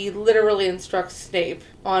 because he literally instructs Snape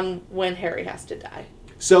on when Harry has to die.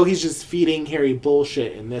 So he's just feeding Harry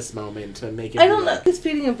bullshit in this moment to make it... I don't know. He's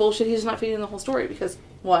feeding him bullshit. He's not feeding the whole story because,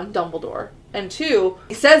 one, Dumbledore. And two,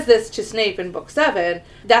 he says this to Snape in Book 7.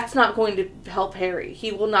 That's not going to help Harry.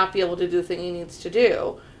 He will not be able to do the thing he needs to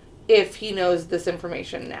do if he knows this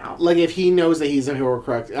information now. Like, if he knows that he's a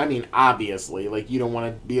Horcrux... I mean, obviously. Like, you don't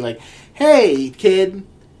want to be like, hey, kid,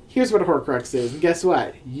 here's what a Horcrux is. And guess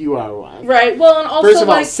what? You are one. Right. Well, and also, first of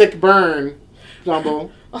all, sick burn,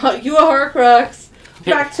 Dumble. You a Horcrux.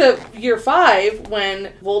 Back to year 5,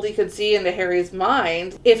 when Voldy could see into Harry's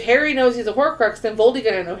mind. If Harry knows he's a Horcrux, then Voldy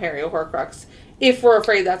gonna know Harry a Horcrux. If we're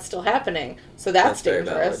afraid that's still happening. So that's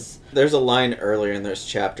dangerous. There's a line earlier in this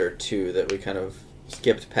chapter, too, that we kind of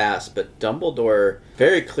skipped past, but Dumbledore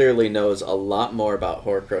very clearly knows a lot more about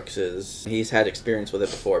Horcruxes. He's had experience with it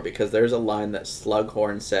before, because there's a line that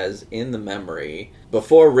Slughorn says in the memory,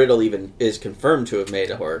 before Riddle even is confirmed to have made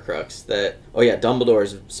a Horcrux, that, oh yeah,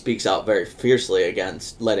 Dumbledore speaks out very fiercely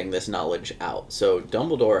against letting this knowledge out. So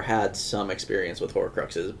Dumbledore had some experience with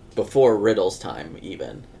Horcruxes before Riddle's time,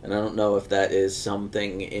 even. And I don't know if that is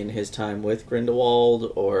something in his time with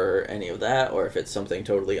Grindelwald, or any of that, or if it's something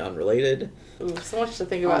totally unrelated. Ooh, so much to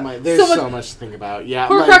think about. There's so much to think about. Yeah,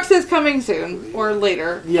 Horcrux is coming soon, or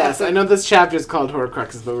later. Yes, I know this chapter is called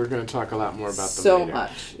Horcruxes, but we're going to talk a lot more about them so later.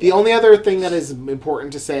 Much. Yeah. The only other thing that is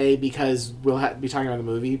important to say, because we'll be talking about the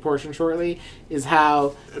movie portion shortly, is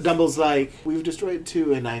how Dumbledore's like, we've destroyed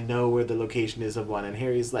 2 and I know where the location is of 1. And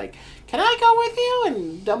Harry's like, can I go with you?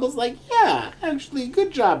 And Dumbledore's like, yeah, actually,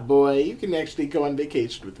 good job, boy. You can actually go on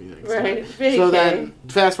vacation with me next time. So then,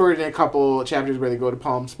 fast forward in a couple chapters where they go to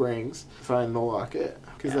Palm Springs, find the locket.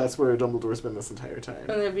 Because that's where Dumbledore's been this entire time.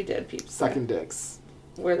 And there'd be dead people. Sucking dicks.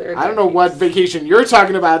 I don't know what vacation you're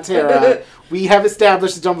talking about, Tara. We have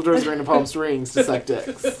established that Dumbledore's going to Palm Springs to suck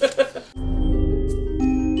dicks.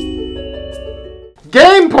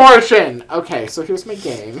 Game portion! Okay, so here's my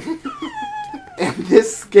game. And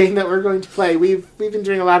this game that we're going to play, we've been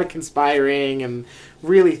doing a lot of conspiring and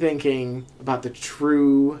really thinking about the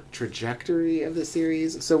true trajectory of the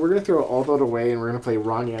series. So we're going to throw all that away and we're going to play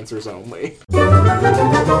wrong answers only.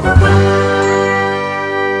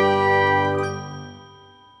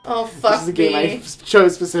 Oh, fuck. This is a game I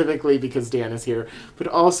chose specifically because Dan is here. But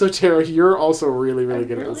also, Tara, you're also really, really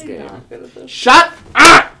good at this game. Shut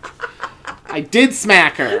up! I did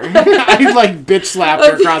smack her. I, bitch slapped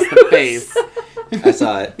her across the face. I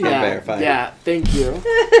saw it. I'm verified. Yeah, thank you.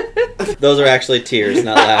 Those are actually tears,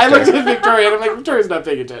 not laughter. I looked at Victoria and I'm like, Victoria's not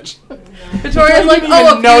paying attention. Victoria's like,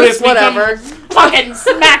 oh, notice whatever. Fucking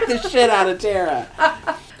smack the shit out of Tara.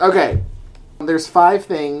 Okay. There's 5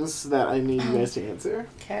 things that I need you guys to answer.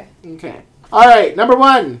 Okay. Alright, number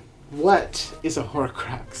 1. What is a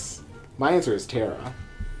Horcrux? My answer is Tara.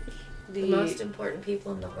 The most important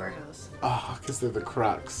people in the whorehouse. Oh, because they're the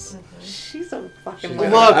crux. Mm-hmm. She's a fucking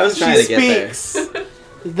Look, I was she speaks.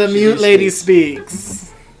 The mute lady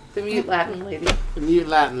speaks. The mute Latin lady. The mute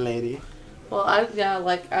Latin lady. Well, I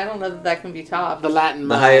don't know that can be topped. The Latin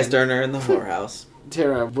The highest earner in the whorehouse.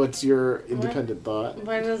 Tara, what's your independent thought?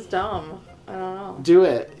 Mine is dumb. I don't know. Do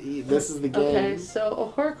it. This is the game. Okay, so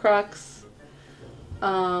a Horcrux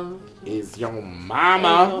is your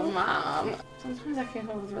mama. Is your mom. Sometimes I can't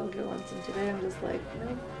come up with really good ones, and today I'm just like,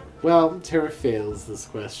 no. Well, Tara fails this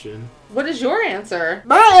question. What is your answer?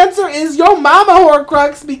 My answer is your mama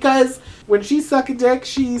Horcrux, because when she sucked a dick,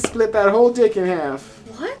 she split that whole dick in half.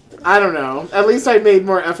 What? I don't know. At least I made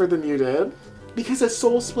more effort than you did. Because a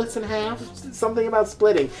soul splits in half. Something about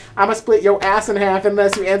splitting. I'm gonna split your ass in half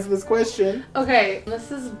unless you answer this question. Okay,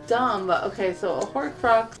 this is dumb, but okay, so a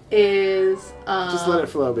Horcrux is... Just let it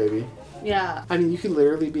flow, baby. Yeah. I mean, you could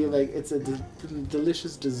literally be like, it's a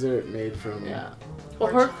delicious dessert made from... Yeah. A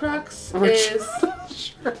Horcrux is...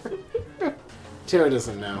 Sure. Tara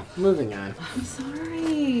doesn't know. Moving on. I'm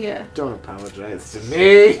sorry. Don't apologize to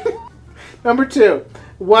me. Number 2.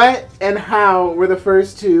 What and how were the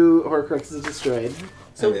first 2 Horcruxes destroyed?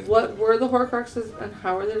 So what were the Horcruxes and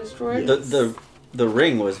how were they destroyed? The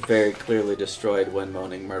ring was very clearly destroyed when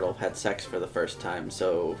Moaning Myrtle had sex for the first time,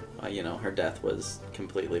 so, her death was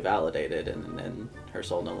completely validated and her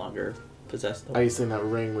soul no longer possessed them. Are you saying that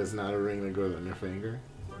ring was not a ring that goes on your finger?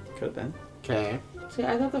 Could have been. Okay. See,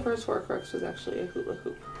 I thought the first Horcrux was actually a hula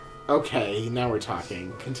hoop. Okay, now we're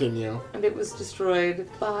talking. Continue. And it was destroyed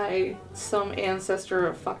by some ancestor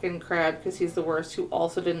of fucking Crab, because he's the worst, who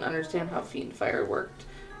also didn't understand how fiend fire worked,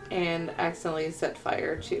 and accidentally set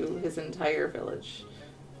fire to his entire village,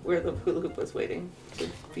 where the hula hoop was waiting to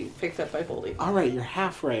be picked up by Voldy. Alright, you're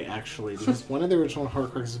half right, actually, because one of the original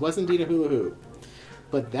Horcruxes was indeed a hula hoop.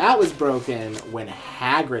 But that was broken when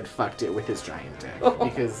Hagrid fucked it with his giant dick.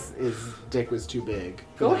 Because his dick was too big.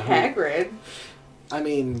 Go Hagrid. I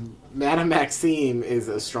mean, Madame Maxime is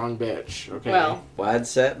a strong bitch, okay? Well. Wide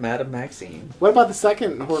set, Madame Maxine. What about the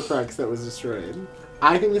second Horcrux that was destroyed?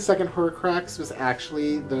 I think the second Horcrux was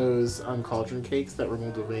actually those cauldron cakes that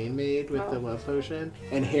Romuald Vane made with the love potion.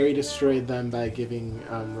 And Harry destroyed them by giving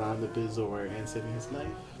Ron the Bezoar and saving his life.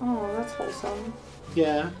 Oh, that's wholesome.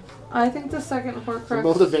 Yeah. I think the second Horcrux...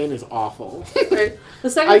 Romuald Vane is awful. Right. The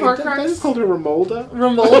second Horcrux... I just called her Romolda.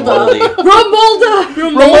 Ramolda.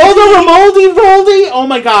 Romoldi, Voldy! Oh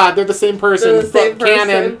my god, they're the same person. They're the same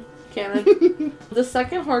person. Canon. The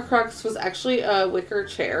second Horcrux was actually a wicker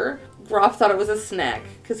chair. Groff thought it was a snack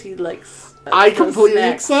because he likes... I completely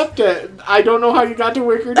accept it. I don't know how you got to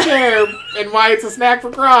wicker chair and why it's a snack for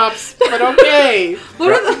Grops, but okay.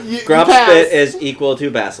 Groff spit is equal to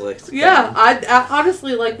Basilisk. Yeah, I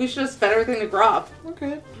honestly, we should have spent everything to Groff.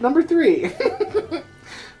 Okay. Number 3.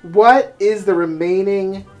 What is the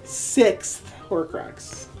remaining 6th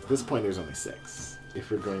Horcrux? At this point, there's only 6. If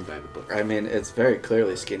we're going by the book. I mean, it's very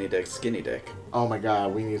clearly skinny dick. Oh my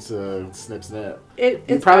god, we need to snip.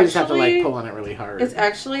 You probably just have to pull on it really hard. It's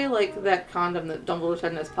actually like that condom that Dumbledore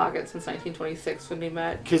had in his pocket since 1926 when he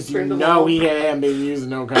met. Because you know he hadn't been using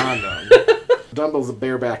no condom. Dumbledore's a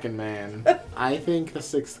barebacking man. I think the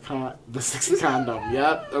 6th condom.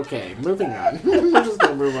 Yep. Okay, moving on. We're just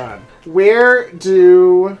gonna move on. Where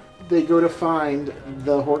do they go to find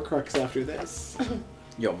the Horcrux after this?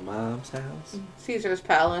 Your mom's house? Caesar's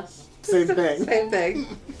Palace. Same thing. Same thing.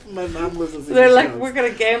 My mom lives in Caesar's They're like, house. we're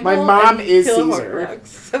going to gamble. My mom is kill Caesar.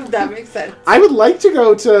 Horcrux. That makes sense. I would like to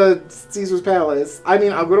go to Caesar's Palace. I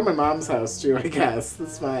mean, I'll go to my mom's house too, I guess.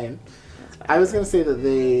 That's fine. I was going to say that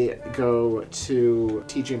they go to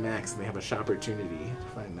TJ Maxx and they have a shopportunity to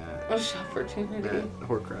find that. A shopportunity. That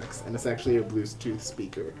Horcrux. And it's actually a Bluetooth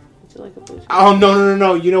speaker. Would you like a Bluetooth? Oh,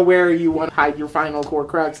 no. You know where you want to hide your final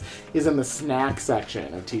Horcrux is in the snack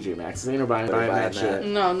section of TJ Maxx. Ain't nobody buying that shit.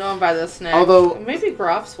 No one buy the snack. Although, maybe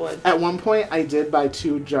Groff's would. At one point, I did buy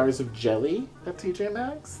 2 jars of jelly at TJ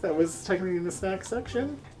Maxx. That was technically in the snack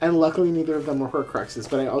section. And luckily, neither of them were Horcruxes.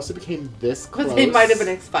 But I also became this close. But they might have been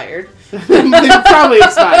expired. They probably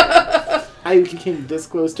expired. I became this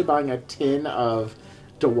close to buying a tin of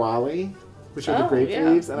Diwali, which are the grape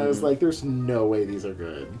leaves, and I was like, there's no way these are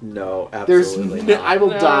good. No, absolutely not. I will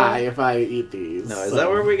die if I eat these. No, is that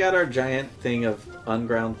where we got our giant thing of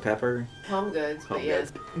unground pepper? Home goods, but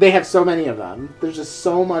yes. They have so many of them. There's just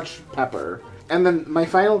so much pepper. And then my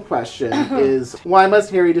final question is, why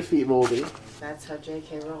must Harry defeat Voldy? That's how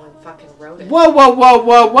J.K. Rowling fucking wrote it.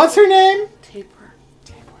 Whoa. What's her name? Tapeworm.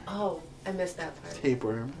 Oh, I missed that part.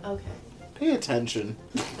 Tapeworm. Okay. Pay attention.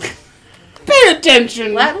 Pay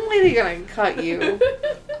attention! Latin lady gonna cut you.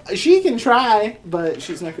 She can try, but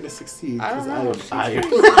she's not gonna succeed. I don't know. I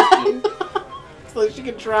am tired. So she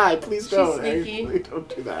can try. Please don't. Sneaky. Actually,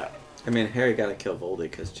 don't do that. I mean, Harry gotta kill Voldy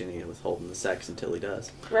because Ginny was holding the sex until he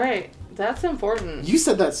does. Right. That's important. You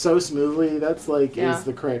said that so smoothly. That's Yeah. is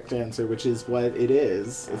the correct answer, which is what it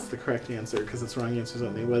is. It's the correct answer because it's wrong answers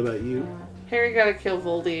only. What about you? Harry gotta kill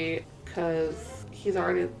Voldy because he's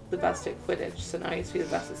already the best at Quidditch, so now he has to be the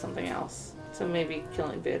best at something else. So maybe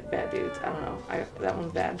killing bad dudes. I don't know. That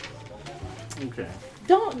one's bad. Okay.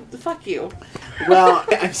 Don't. Fuck you. Well,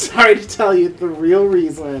 I'm sorry to tell you, the real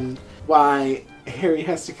reason why Harry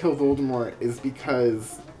has to kill Voldemort is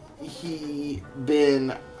because he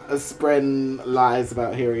been spreading lies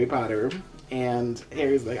about Harry Potter. And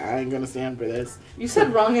Harry's like, I ain't gonna stand for this. You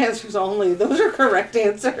said wrong answers only. Those are correct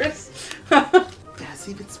answers. Has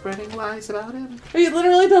he been spreading lies about him? He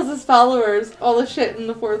literally tells his followers all the shit in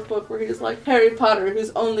the 4th book where he's like, Harry Potter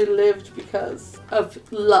who's only lived because of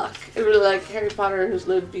luck. It was like Harry Potter who's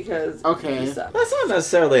lived because he sucks. That's not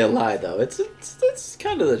necessarily a lie, though. It's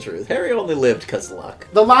kind of the truth. Harry only lived because of luck.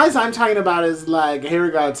 The lies I'm talking about is like,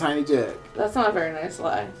 Harry got a tiny dick. That's not a very nice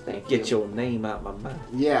lie. Thank you. Get your name out my mouth.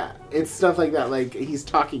 Yeah, it's stuff like that. Like, he's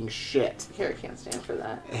talking shit. Harry can't stand for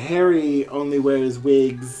that. Harry only wears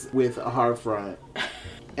wigs with a heart front.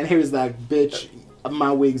 And Harry's like, bitch, my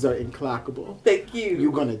wigs are inclockable. Thank you.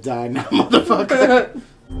 You gonna die now, motherfucker.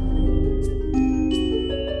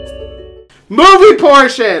 Movie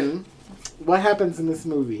portion! What happens in this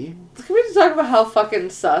movie? Can we just talk about how fucking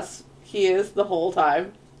sus he is the whole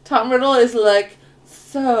time? Tom Riddle is like,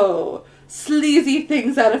 so sleazy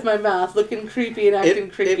things out of my mouth, looking creepy and acting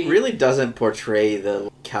creepy. It really doesn't portray the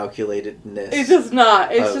calculatedness. It does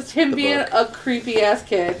not. It's of just him the being book. a creepy ass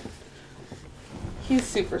kid. He's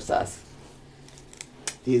super sus.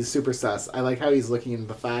 He's super sus. I like how he's looking in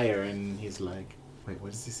the fire and he's like, wait,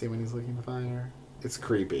 what does he say when he's looking in the fire? It's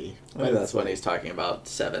creepy. Maybe that's when he's talking about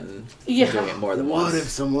 7 Yeah. doing it more than What once. if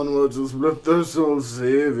someone would just rip their soul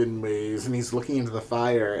 7 ways? And he's looking into the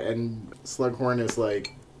fire, and Slughorn is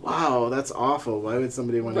like, wow, that's awful. Why would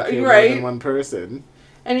somebody want to kill more than one person?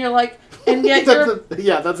 And you're like, and yet you're...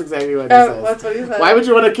 Yeah, that's exactly what he says. That's what he said. Why would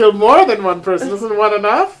you want to kill more than one person? Isn't one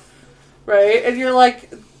enough? Right? And you're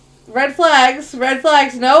like, red flags.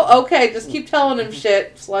 No? Okay, just keep telling him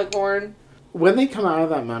shit, Slughorn. When they come out of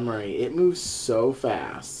that memory, it moves so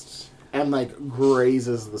fast and, like,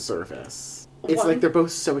 grazes the surface. It's What? like they're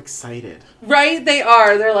both so excited. Right? They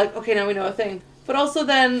are. They're like, okay, now we know a thing. But also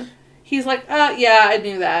then... He's like, yeah, I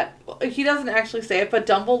knew that. He doesn't actually say it, but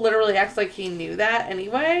Dumble literally acts like he knew that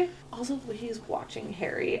anyway. Also, he's watching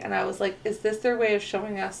Harry, and I was like, is this their way of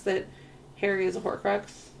showing us that Harry is a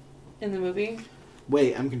Horcrux in the movie?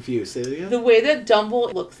 Wait, I'm confused. Say it again? The way that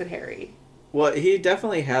Dumble looks at Harry. Well, he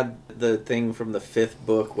definitely had the thing from the 5th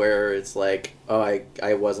book where it's like, oh,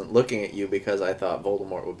 I wasn't looking at you because I thought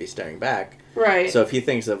Voldemort would be staring back. Right. So if he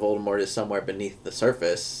thinks that Voldemort is somewhere beneath the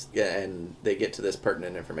surface, and they get to this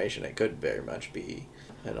pertinent information, it could very much be.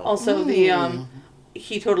 Also,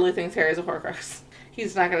 he totally thinks Harry's a Horcrux.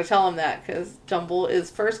 He's not going to tell him that because Dumble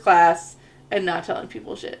is first class and not telling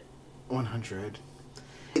people shit. 100.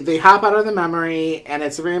 They hop out of the memory, and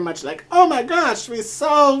it's very much like, oh my gosh, we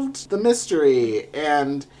solved the mystery.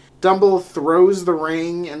 And Dumble throws the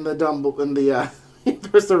ring in the he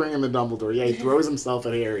throws the ring in the Dumbledore. Yeah, he throws himself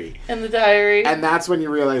at Harry. In the diary. And that's when you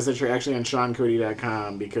realize that you're actually on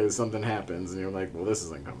SeanCody.com because something happens, and you're like, well, this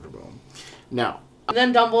is uncomfortable. No. And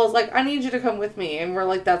then Dumble is like, I need you to come with me. And we're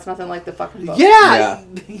like, that's nothing like the fucking book.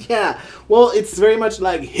 Yeah. Well, it's very much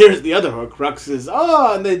like, here's the other Horcruxes.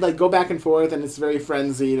 Oh, and they like go back and forth, and it's very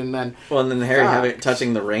frenzied, and then... Well, and then Harry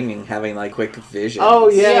touching the ring and having like quick visions. Oh,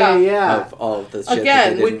 yeah. Of all of the shit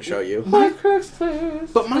that they didn't show you.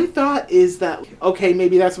 Horcruxes. But my thought is that, okay,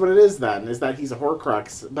 maybe that's what it is then, is that he's a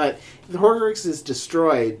Horcrux. But if the Horcrux is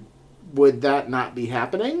destroyed, would that not be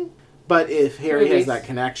happening? But if Harry has that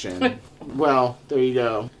connection, well, there you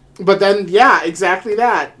go. But then, yeah, exactly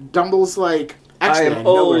that. Dumble's like, I am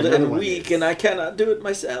old and weak, and I cannot do it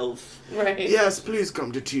myself. Right. Yes, please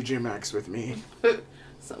come to TJ Maxx with me.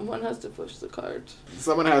 Someone has to push the cart.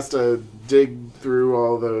 Someone has to dig through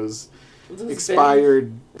all those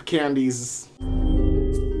expired candies.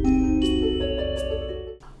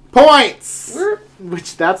 Points!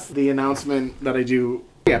 Which, that's the announcement that I do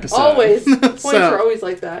every episode. Always. Points are always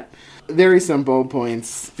like that. Very simple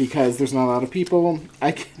points, because there's not a lot of people.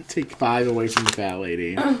 I can take 5 away from the fat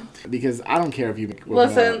lady. Because I don't care if you...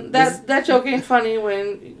 Listen, that joke ain't funny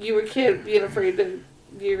when you were a kid being afraid that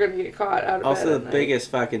you're going to get caught out of bed. Also, the biggest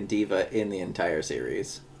fucking diva in the entire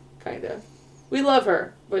series. Kinda. We love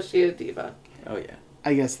her, but she's a diva. Oh, yeah.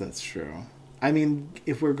 I guess that's true. I mean,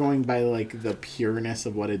 if we're going by, like, the pureness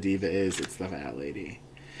of what a diva is, it's the fat lady.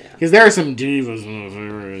 Because there are some divas in the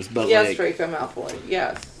series, but yes, Draco Malfoy.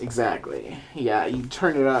 Yes. Exactly. Yeah, you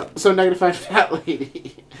turn it up. So -5 fat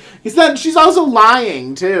lady. She's also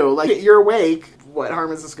lying, too. Like, you're awake. What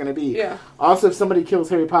harm is this going to be? Yeah. Also, if somebody kills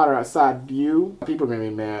Harry Potter outside you, people are going to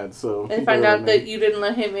be mad, so... And find out that you didn't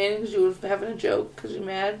let him in because you were having a joke because you're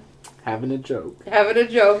mad. Having a joke.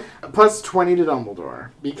 Plus 20 to Dumbledore,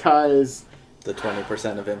 because... The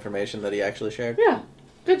 20% of information that he actually shared? Yeah.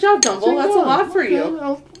 Good job, Dumble. That's a lot for you.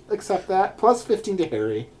 I'll accept that. Plus 15 to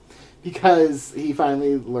Harry, because he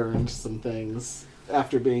finally learned some things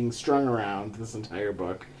after being strung around this entire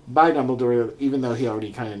book by Dumbledore, even though he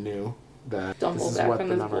already kind of knew that this is what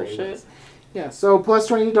the memory is. Yeah, so plus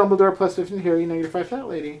 20 to Dumbledore, plus 15 to Harry, -5 fat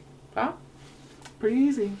lady. Wow. Pretty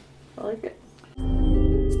easy. I like it.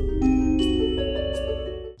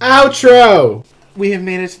 Outro! We have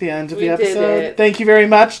made it to the end of the episode. Did it. Thank you very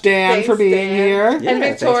much, Dan, for being here. Yeah, and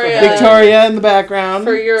Victoria. Victoria in the background.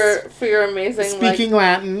 For your amazing speaking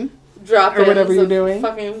Latin. Drop-ins or whatever you're doing.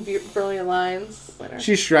 Fucking brilliant lines.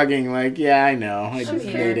 She's shrugging like, yeah, I know. I She's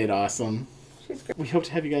made it awesome. She's great. We hope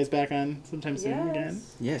to have you guys back on sometime soon again.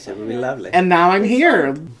 Yes, it would be lovely. And now I'm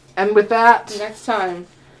here. And with that... Next time,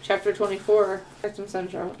 Chapter 24, Sectum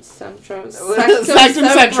Centro. Sectum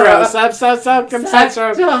Centro. Sectum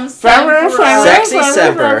Centro. Sexy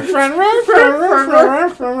Semper.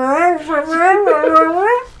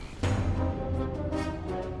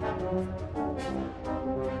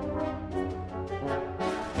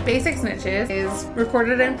 Basic Snitches is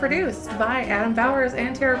recorded and produced by Adam Bowers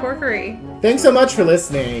and Tara Corkery. Thanks so much for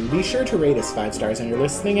listening. Be sure to rate us 5 stars on your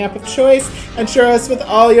listening app of choice and share us with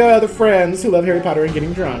all your other friends who love Harry Potter and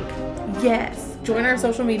getting drunk. Yes. Join our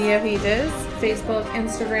social media pages, Facebook,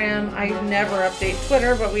 Instagram. I never update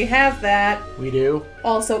Twitter, but we have that. We do.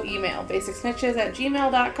 Also email,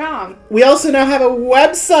 basicsnitches@gmail.com. We also now have a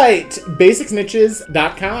website,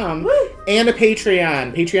 basicsnitches.com, Woo! and a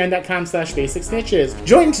Patreon, patreon.com/basicsnitches.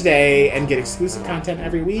 Join today and get exclusive content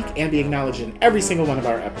every week and be acknowledged in every single one of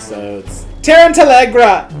our episodes.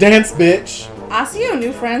 Tarantellegra, dance bitch. I see you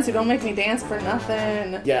new friends who don't make me dance for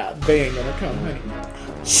nothing. Yeah, they ain't gonna come, honey.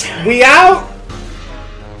 We out!